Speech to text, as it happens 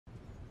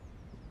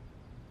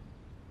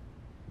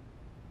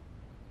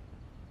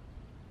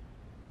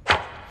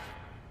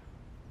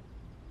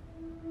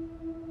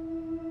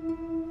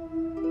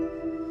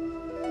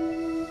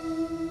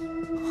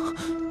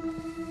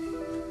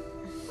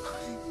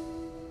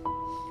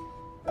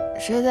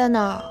谁在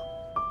那儿？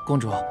公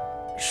主，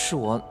是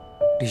我，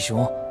李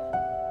雄。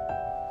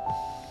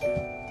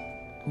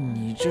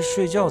你这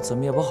睡觉怎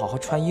么也不好好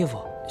穿衣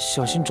服，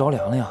小心着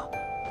凉了呀。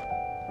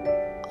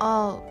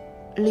哦，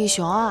李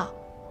雄啊。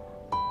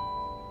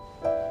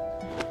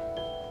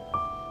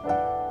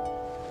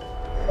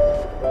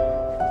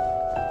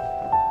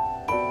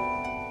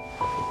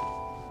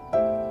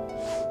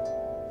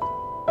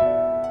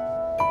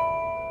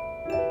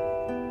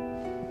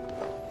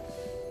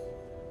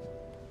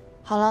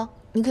好了，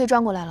你可以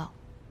转过来了。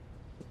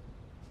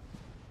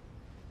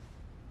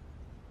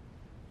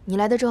你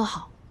来的正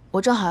好，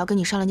我正好要跟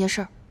你商量件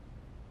事儿。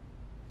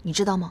你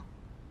知道吗？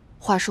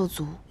幻兽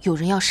族有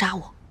人要杀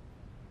我。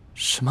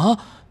什么？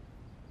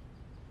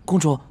公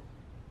主，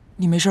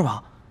你没事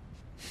吧？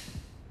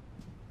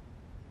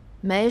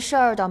没事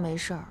儿倒没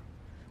事儿，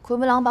魁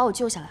木狼把我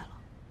救下来了。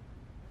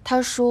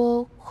他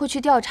说会去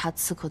调查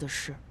刺客的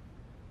事，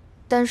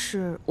但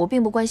是我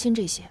并不关心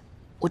这些，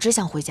我只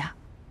想回家。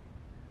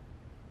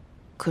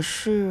可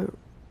是，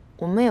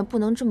我们也不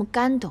能这么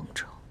干等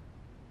着。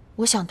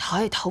我想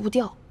逃也逃不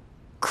掉，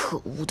可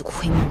恶的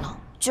魁木狼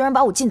居然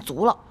把我禁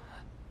足了。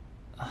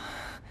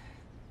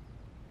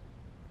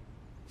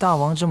大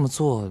王这么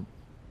做，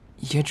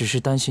也只是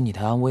担心你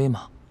的安危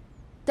嘛。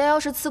但要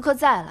是刺客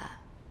再来，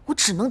我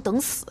只能等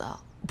死。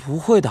不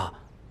会的。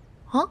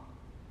啊？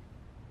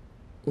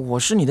我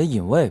是你的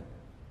隐卫，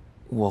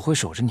我会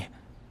守着你。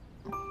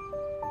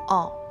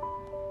哦。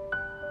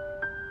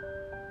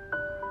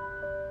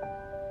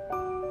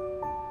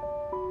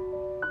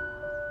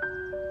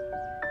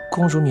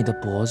公主，你的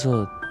脖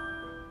子……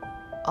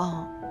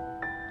哦，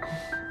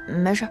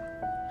没事。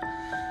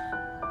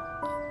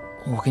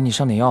我给你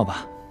上点药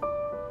吧。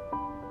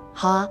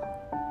好啊。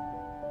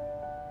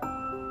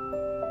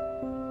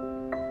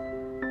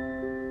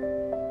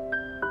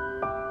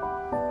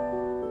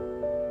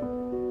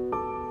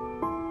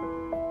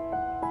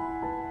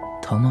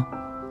疼吗？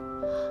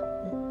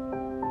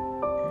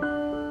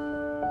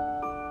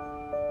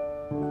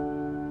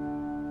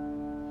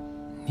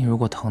你如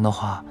果疼的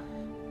话，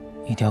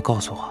一定要告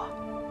诉我。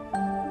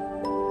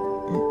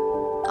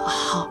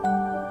好。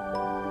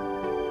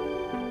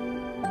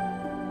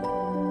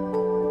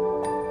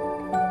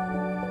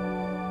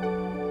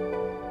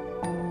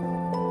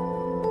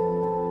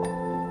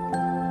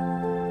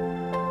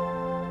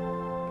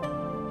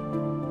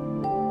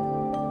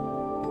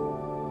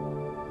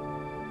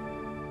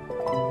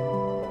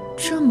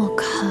这么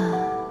看，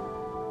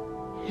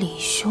李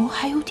雄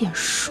还有点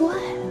帅啊。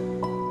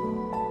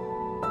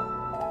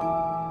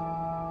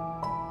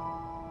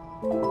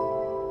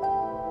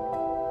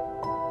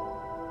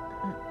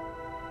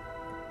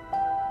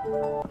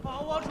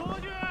放我出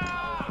去！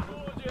出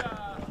去！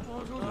放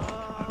出去！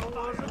我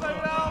是被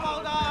冤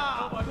枉的！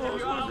我是冤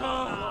枉的！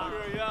我是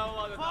冤枉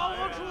的！放我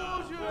出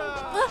去！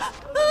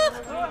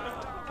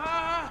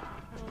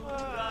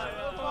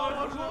放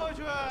我出去！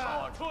放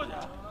我出去！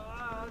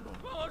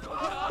放我出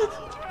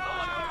去！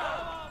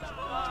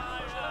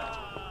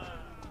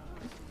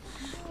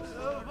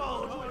放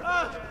我出去！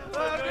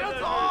别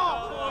走！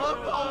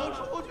放我出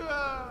去！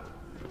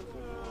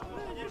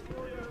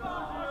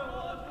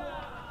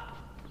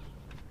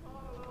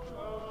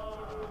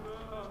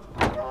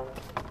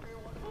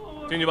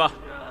进去吧，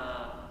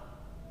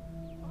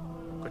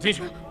快进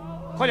去，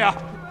快点，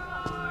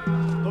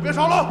都别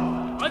吵了，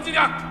安静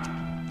点。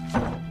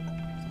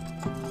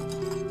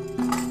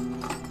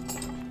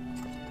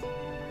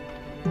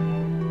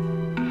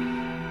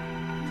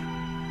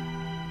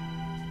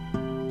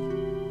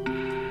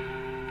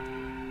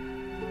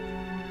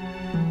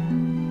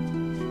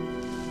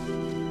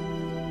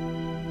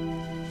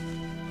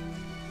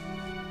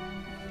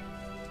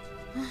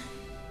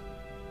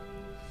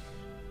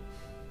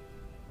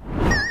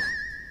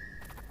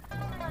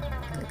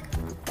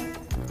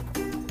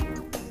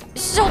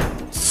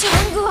强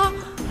哥，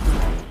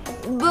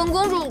本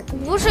公主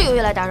不是有意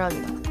来打扰你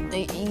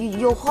的，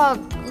有话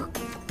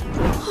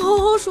好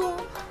好说。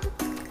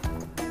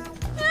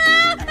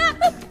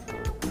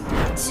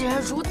既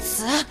然如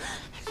此，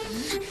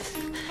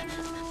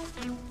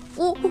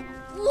我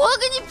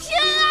给你拼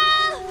了！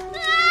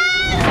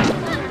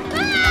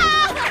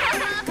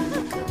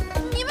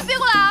你们别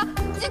过来啊！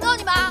警告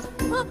你们啊！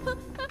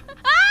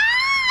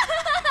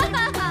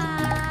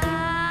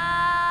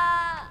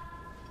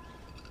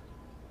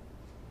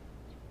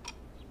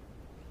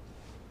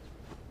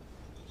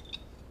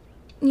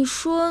你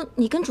说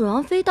你跟准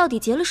王妃到底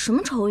结了什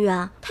么仇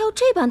怨？她要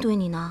这般对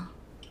你呢？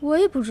我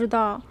也不知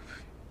道，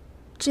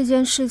这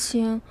件事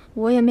情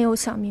我也没有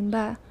想明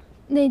白。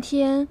那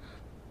天，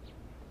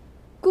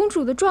公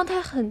主的状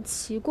态很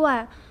奇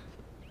怪，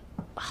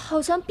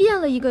好像变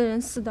了一个人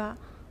似的。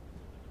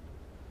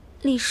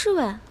李侍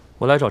卫，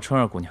我来找春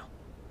儿姑娘。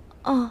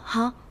哦，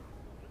好。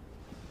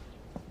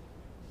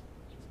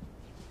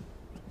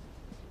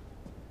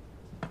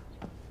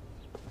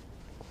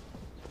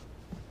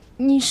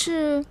你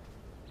是？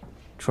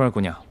春儿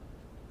姑娘，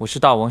我是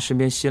大王身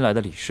边新来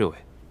的李侍卫，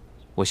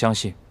我相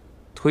信，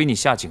推你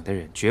下井的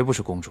人绝不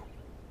是公主。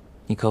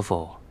你可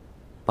否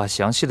把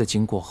详细的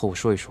经过和我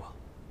说一说？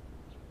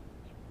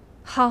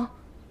好，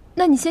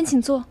那你先请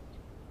坐。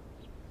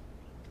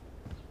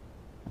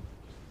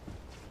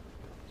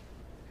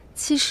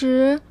其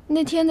实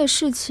那天的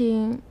事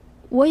情，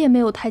我也没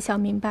有太想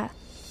明白。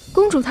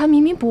公主她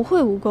明明不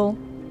会武功，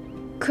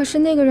可是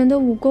那个人的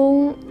武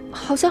功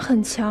好像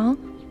很强，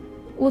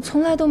我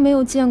从来都没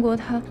有见过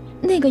她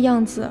那个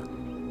样子。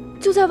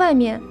就在外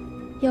面，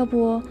要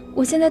不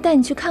我现在带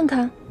你去看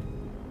看？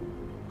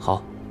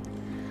好。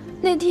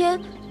那天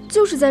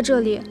就是在这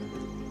里，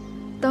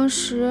当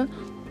时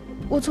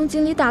我从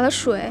井里打了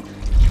水，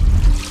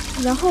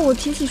然后我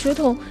提起水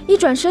桶一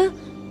转身，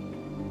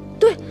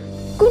对，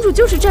公主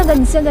就是站在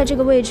你现在这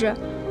个位置。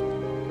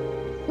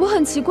我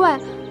很奇怪，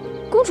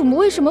公主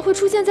为什么会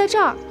出现在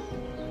这儿？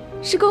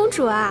是公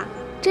主啊，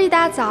这一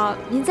大早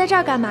您在这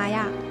儿干嘛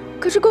呀？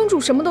可是公主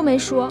什么都没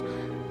说，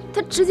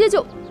她直接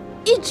就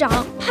一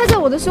掌拍在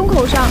我的胸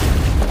口上，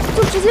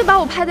就直接把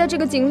我拍在这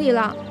个井里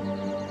了。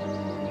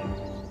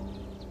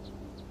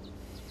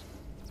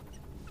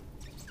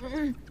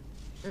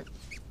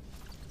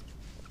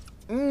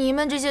你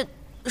们这些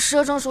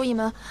蛇虫鼠蚁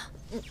们，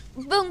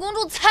本公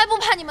主才不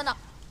怕你们呢！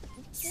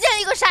见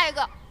一个杀一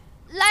个，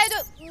来一对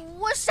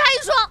我杀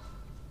一双！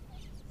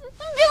别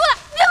过来，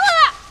别过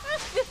来，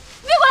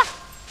别过来！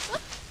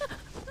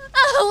啊，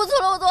我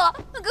错了，我错了，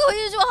给我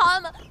一句好汉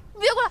们，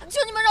别过来，求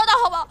你们饶他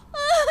好不好？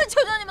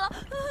求求你们了！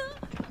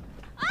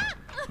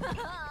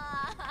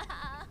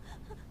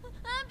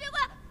别过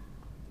来！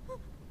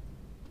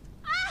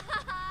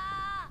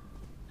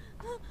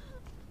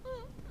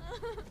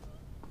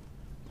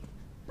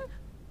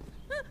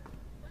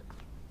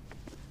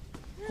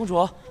公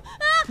主，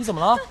你怎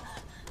么了？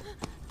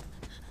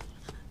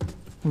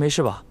你没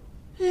事吧？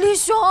李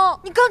兄，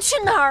你刚去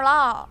哪儿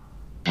了？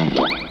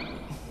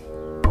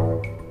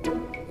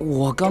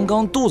我刚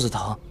刚肚子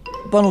疼，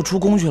半路出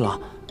宫去了。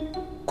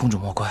公主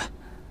莫怪。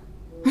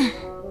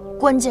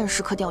关键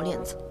时刻掉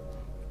链子，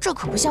这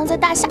可不像在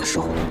大夏时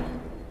候。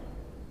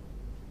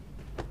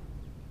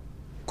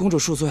公主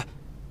恕罪，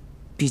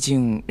毕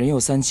竟人有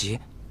三急，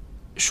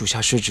属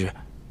下失职，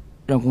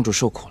让公主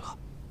受苦了。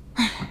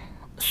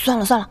算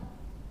了算了，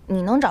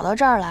你能找到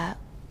这儿来，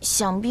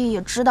想必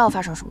也知道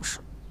发生什么事。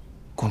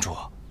公主，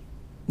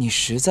你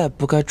实在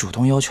不该主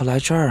动要求来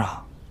这儿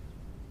啊！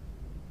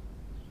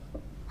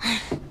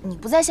你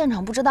不在现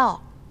场不知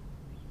道，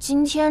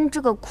今天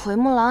这个奎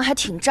木狼还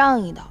挺仗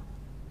义的。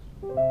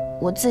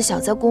我自小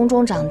在宫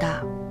中长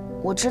大，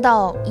我知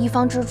道一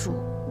方之主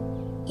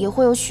也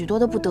会有许多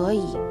的不得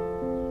已。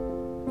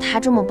他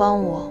这么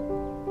帮我，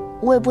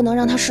我也不能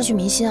让他失去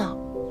民心啊。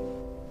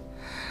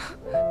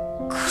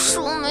可是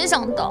我没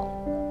想到，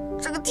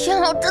这个天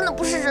牢真的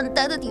不是人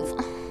待的地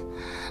方，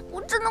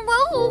我真的快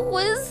后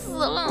悔死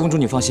了。公主，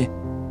你放心，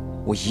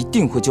我一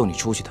定会救你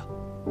出去的。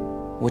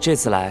我这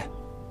次来，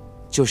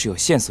就是有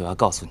线索要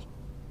告诉你。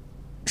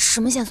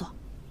什么线索？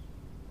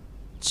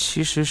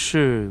其实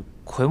是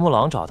奎木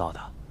狼找到的，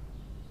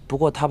不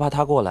过他怕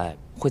他过来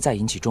会再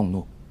引起众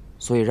怒，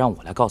所以让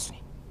我来告诉你。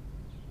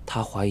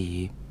他怀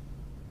疑，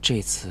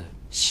这次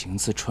行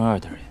刺春儿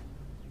的人，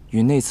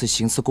与那次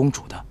行刺公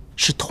主的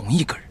是同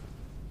一个人。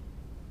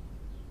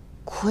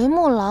奎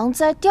木狼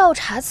在调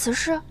查此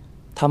事？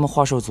他们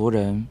化兽族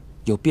人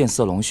有变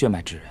色龙血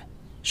脉之人，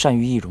善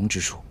于易容之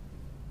术。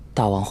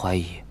大王怀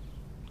疑，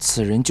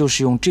此人就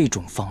是用这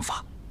种方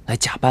法来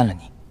假扮了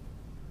你。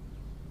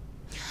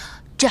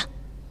这样，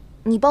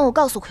你帮我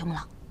告诉奎木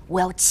狼，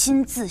我要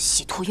亲自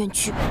洗脱冤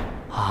屈。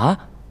啊？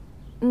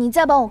你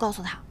再帮我告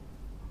诉他，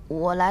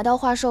我来到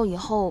化兽以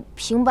后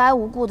平白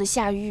无故的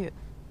下狱，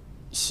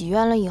洗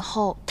冤了以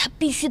后，他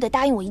必须得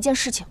答应我一件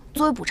事情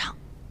作为补偿。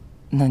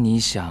那你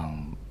想，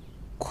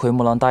奎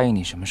木狼答应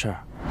你什么事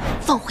儿？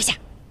放我回家。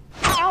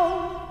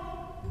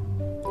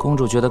公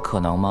主觉得可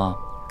能吗？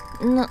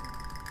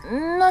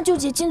那就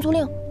解禁足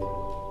令。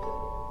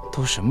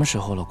都什么时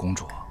候了，公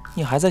主，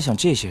你还在想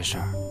这些事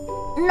儿？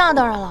那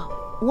当然了，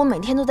我每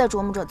天都在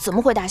琢磨着怎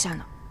么回大夏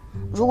呢。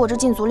如果这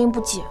禁足令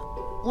不解，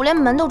我连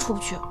门都出不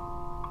去。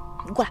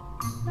你过来，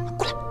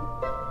过来，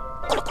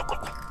过来，过来，过来，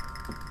过来！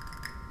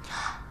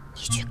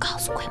你去告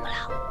诉奎木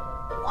狼，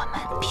我们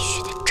必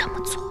须得这么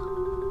做。